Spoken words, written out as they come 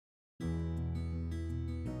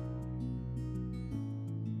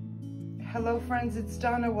Hello friends, it's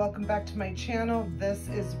Donna. Welcome back to my channel. This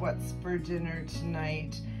is what's for dinner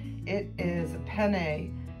tonight. It is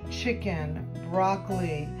penne, chicken,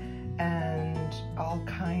 broccoli, and all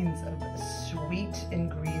kinds of sweet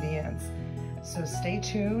ingredients. So stay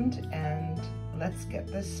tuned and let's get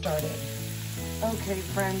this started. Okay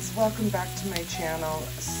friends, welcome back to my channel.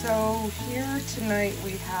 So here tonight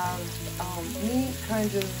we have me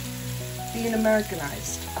kind of being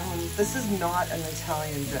Americanized. This is not an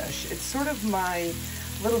Italian dish. It's sort of my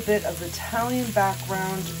little bit of Italian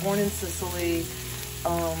background, born in Sicily,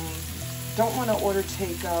 don't want to order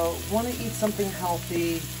takeout, want to eat something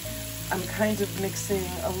healthy. I'm kind of mixing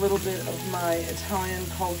a little bit of my Italian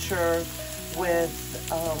culture with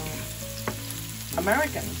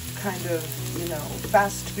American kind of, you know,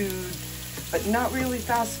 fast food, but not really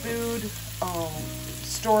fast food,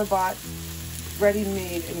 store-bought,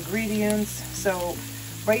 ready-made ingredients. So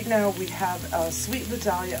right now we have a sweet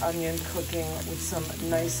Vidalia onion cooking with some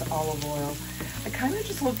nice olive oil. I kind of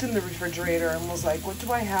just looked in the refrigerator and was like, what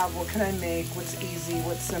do I have? What can I make? What's easy?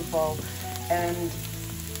 What's simple? And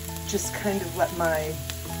just kind of let my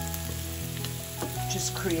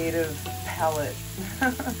creative palette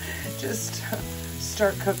just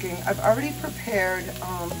start cooking. I've already prepared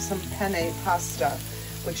some penne pasta,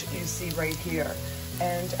 which you see right here.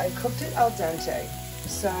 And I cooked it al dente.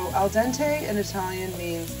 So al dente in Italian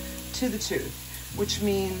means to the tooth, which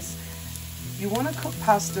means you want to cook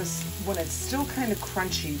pasta when it's still kind of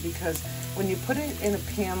crunchy, because when you put it in a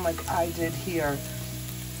pan like I did here,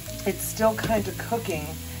 it's still kind of cooking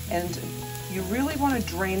and you really want to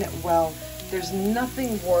drain it well. There's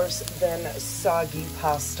nothing worse than soggy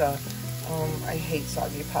pasta. I hate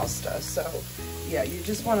soggy pasta. So yeah, you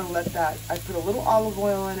just want to let that, I put a little olive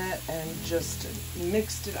oil in it and just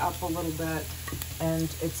mixed it up a little bit, and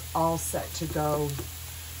it's all set to go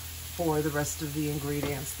for the rest of the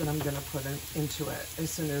ingredients that I'm going to put into it as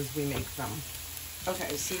soon as we make them.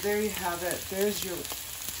 Okay, so there you have it. There's your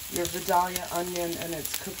Vidalia onion, and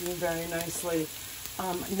it's cooking very nicely.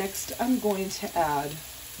 Next, I'm going to add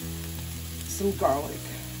some garlic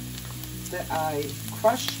that I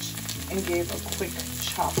crushed and gave a quick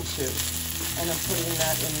chop to. And I'm putting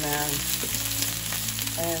that in there.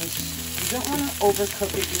 And you don't want to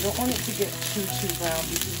overcook it. You don't want it to get too brown,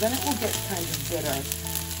 because then it will get kind of bitter.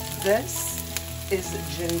 This is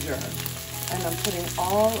ginger, and I'm putting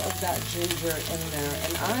all of that ginger in there.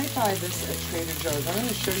 And I buy this at Trader Joe's. I'm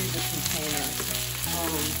going to show you the container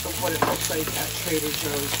of what it looks like at Trader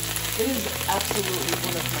Joe's. It is absolutely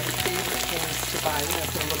one of my favorite things to buy. I'm going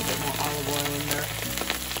to put a little bit more olive oil in there.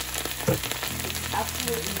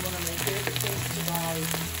 Absolutely one of my favorite things to buy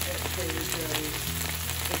at Trader Joe's.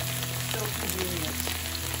 It's so convenient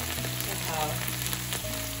to have.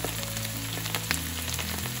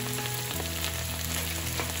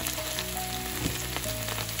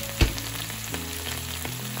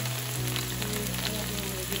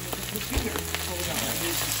 Hold on, I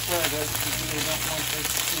need to stir this because I don't want this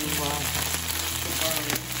to burn.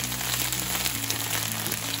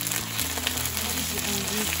 You can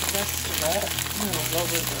use the rest of it. I'm going to lower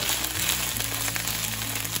this.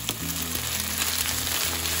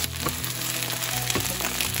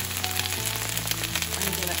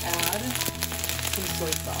 I'm going to add some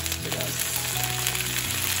soy sauce to this.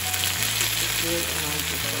 Just a good amount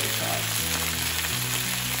of soy sauce.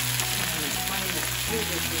 I'm going to find the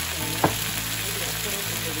flavors with me. Maybe I'll put it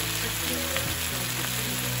in the refrigerator and show you the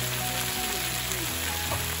flavor.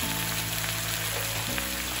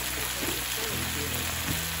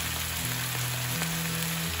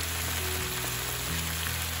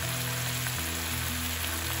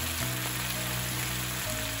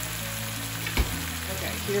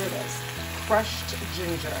 Here it is, crushed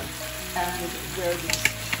ginger, and they're these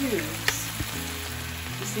cubes.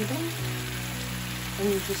 You see them? And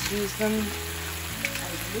you just use them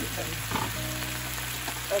as you need them.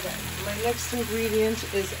 Okay, my next ingredient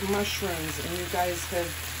is mushrooms, and you guys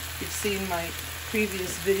you've seen my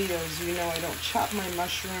previous videos. You know I don't chop my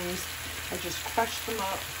mushrooms. I just crush them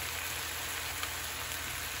up,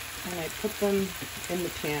 and I put them in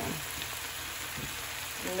the pan.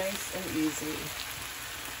 Nice and easy.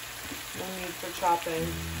 No need for chopping.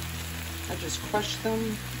 I just crush them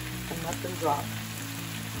and let them drop.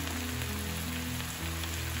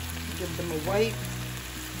 Give them a wipe.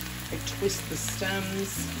 I twist the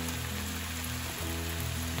stems,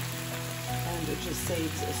 and it just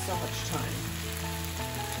saves us so much time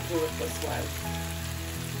to do it this way.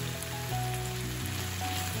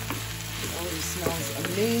 It already smells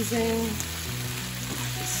amazing.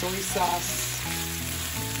 The soy sauce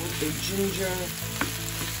with the ginger,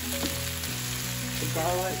 the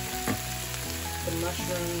garlic, the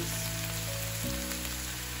mushrooms,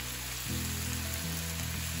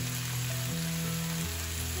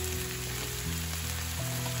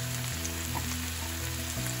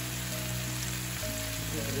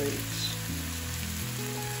 Great.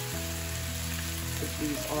 Put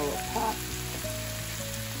these all apart.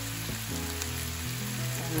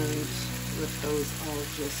 And let those all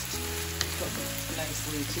just cook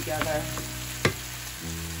nicely together.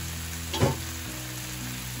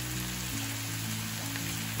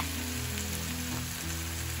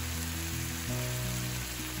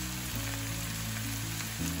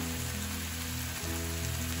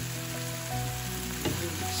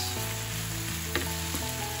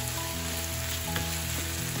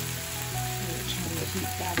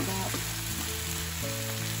 Heat back up.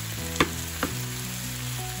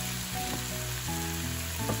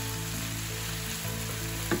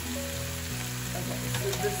 Okay, so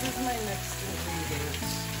this is my next ingredient.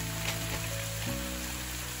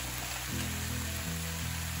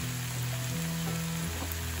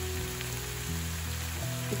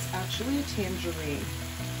 It's actually a tangerine.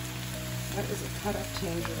 That is a cut up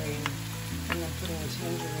tangerine. And I'm putting a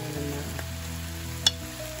tangerine in there.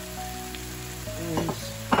 And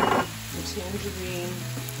the tangerine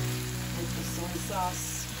with the soy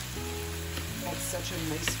sauce adds such a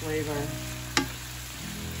nice flavor.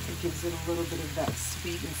 It gives it a little bit of that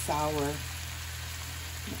sweet and sour.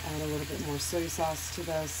 Add a little bit more soy sauce to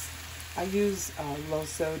this. I use low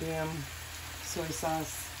sodium soy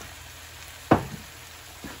sauce.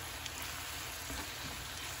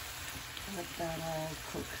 Let that all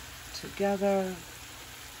cook together.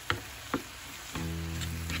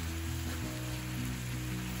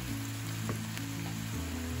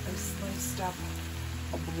 Up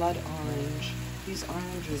a blood orange. These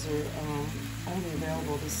oranges are only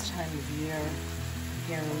available this time of year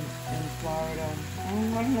here in Florida. I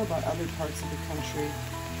don't know about other parts of the country,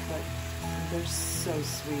 but they're so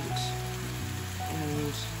sweet.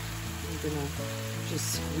 And I'm gonna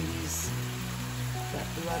just squeeze that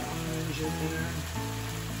blood orange in there.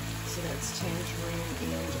 So that's tangerine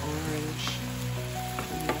and orange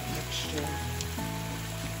in that mixture.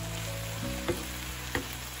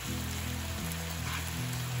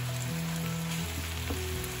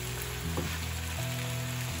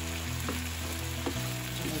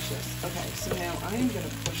 Okay, so now I'm going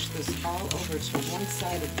to push this all over to one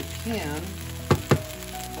side of the pan,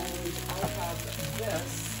 and I'll have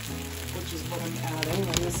this, which is what I'm adding,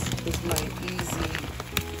 and this is my easy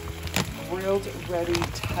grilled ready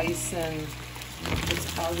Tyson. It's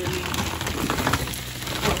already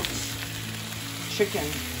cooked chicken.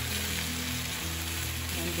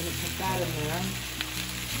 I'm going to put that in there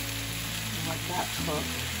and let that cook.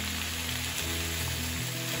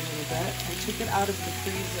 I took it out of the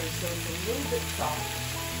freezer, so it's a little bit soft.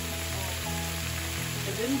 I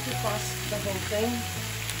didn't defrost the whole thing,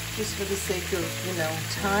 just for the sake of,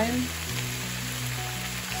 time.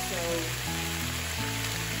 So,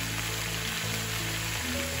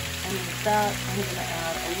 and with that, I'm going to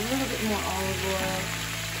add a little bit more olive oil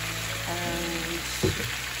and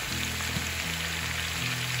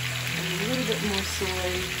a little bit more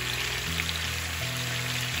soy.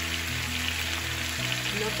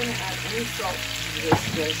 I'm not going to add any salt to this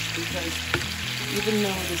dish because even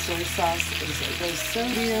though the soy sauce is low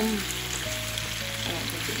sodium, I don't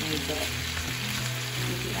think it needs it.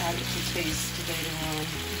 You can add it to taste later on. I'm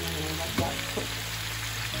going to let that cook.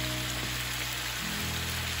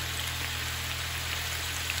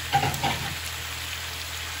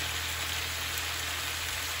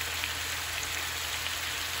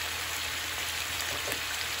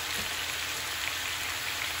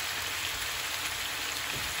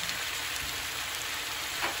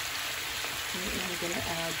 I'm going to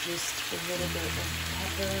add just a little bit of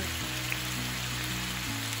pepper.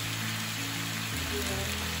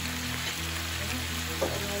 A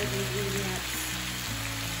lot of ingredients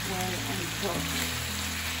when I cook.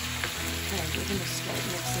 Okay, we're going to start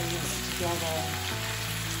mixing this together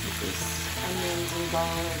with this onions and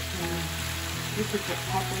garlic. And you could put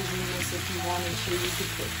peppers in this if you wanted to. You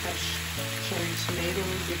could put fresh cherry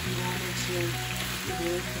tomatoes if you wanted to. You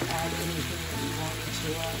really could add anything that you wanted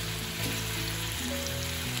to it.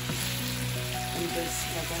 And this,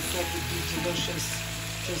 like I said, would be delicious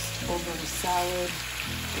just over a salad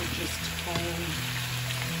or just plain,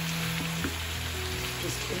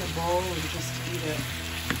 just in a bowl and just eat it.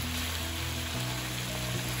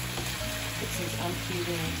 But since I'm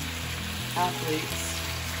feeding athletes,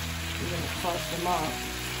 I'm going to carve them up,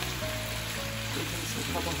 give them some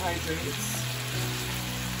carbohydrates.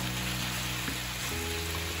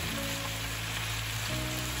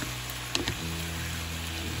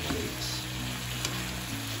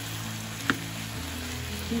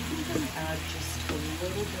 You can add just a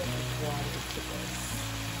little bit of water to this,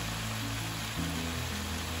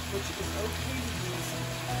 which is okay to do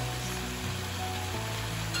sometimes.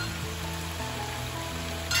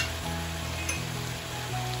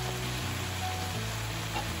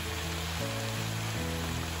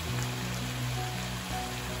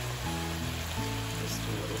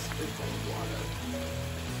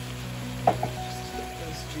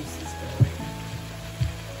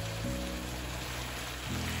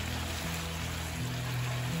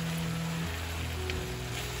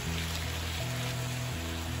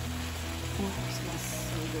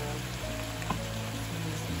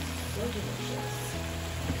 delicious.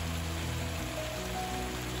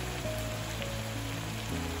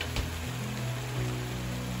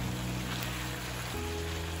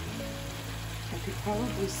 I could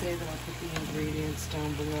probably say that I'll put the ingredients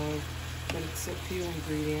down below, but it's a few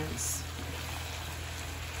ingredients.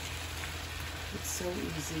 It's so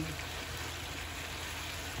easy.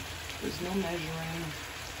 There's no measuring.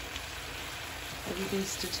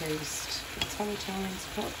 Everything's to taste. That's how Italians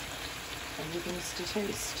cook. Everything's to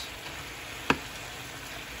taste.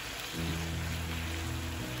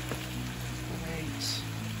 Alright.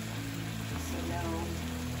 So now,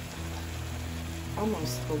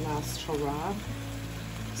 almost the last hurrah.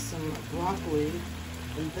 Some broccoli.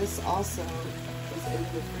 And this also is in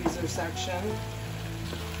the freezer section.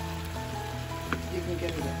 You can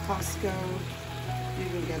get it at Costco. You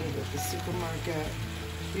can get it at the supermarket.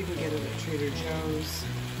 You can get it at Trader Joe's.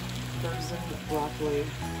 Frozen broccoli.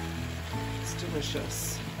 It's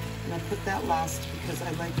delicious. And I put that last because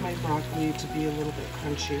I like my broccoli to be a little bit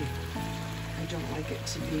crunchy. I don't like it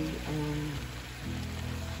to be,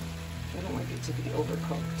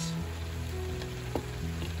 overcooked.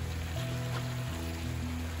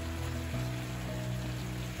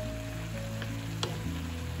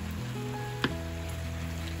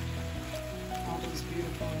 All those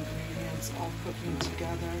beautiful ingredients all cooking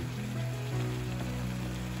together.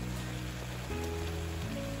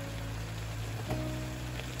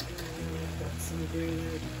 Some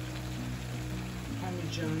grated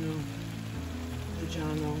Parmigiano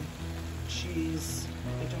cheese.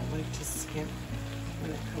 I don't like to skip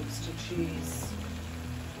when it comes to cheese.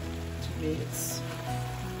 To me, it's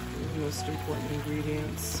one of the most important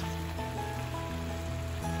ingredients.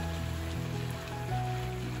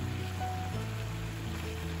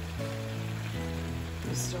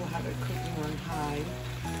 I still have it cooking on high.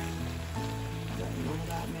 Letting all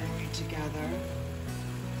that marinate together.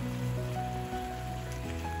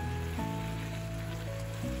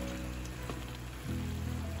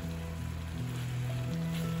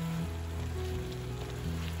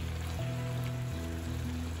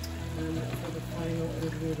 For the final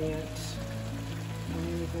ingredient, I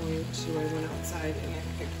went outside and I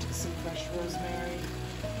picked some fresh rosemary,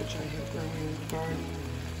 which I have growing in the garden,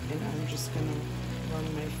 and I'm just going to run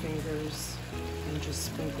my fingers and just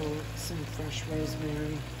sprinkle some fresh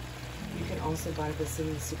rosemary. You can also buy this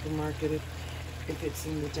in the supermarket if it's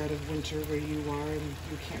in the dead of winter where you are and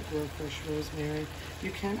you can't grow fresh rosemary.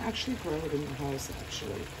 You can actually grow it in the house,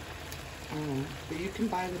 actually. But you can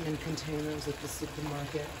buy them in containers at the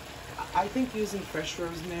supermarket. I think using fresh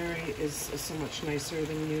rosemary is so much nicer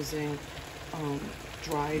than using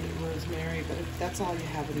dried rosemary, but if that's all you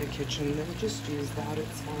have in the kitchen, then just use that,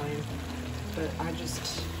 it's fine. But I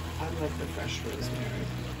love the fresh rosemary.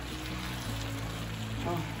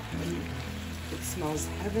 Oh, and it smells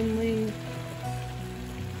heavenly.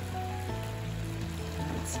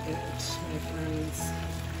 That's it, my friends.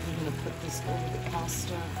 I'm gonna put this over the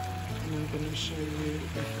pasta, and I'm gonna show you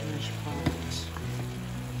the finished product.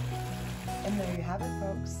 And there you have it,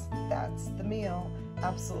 folks. That's the meal.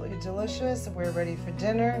 Absolutely delicious. We're ready for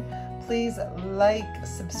dinner. Please like,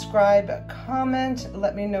 subscribe, comment.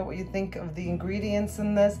 Let me know what you think of the ingredients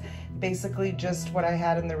in this. Basically just what I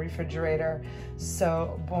had in the refrigerator.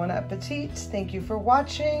 So, bon appetit. Thank you for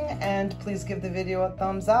watching, and please give the video a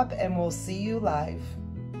thumbs up, and we'll see you live.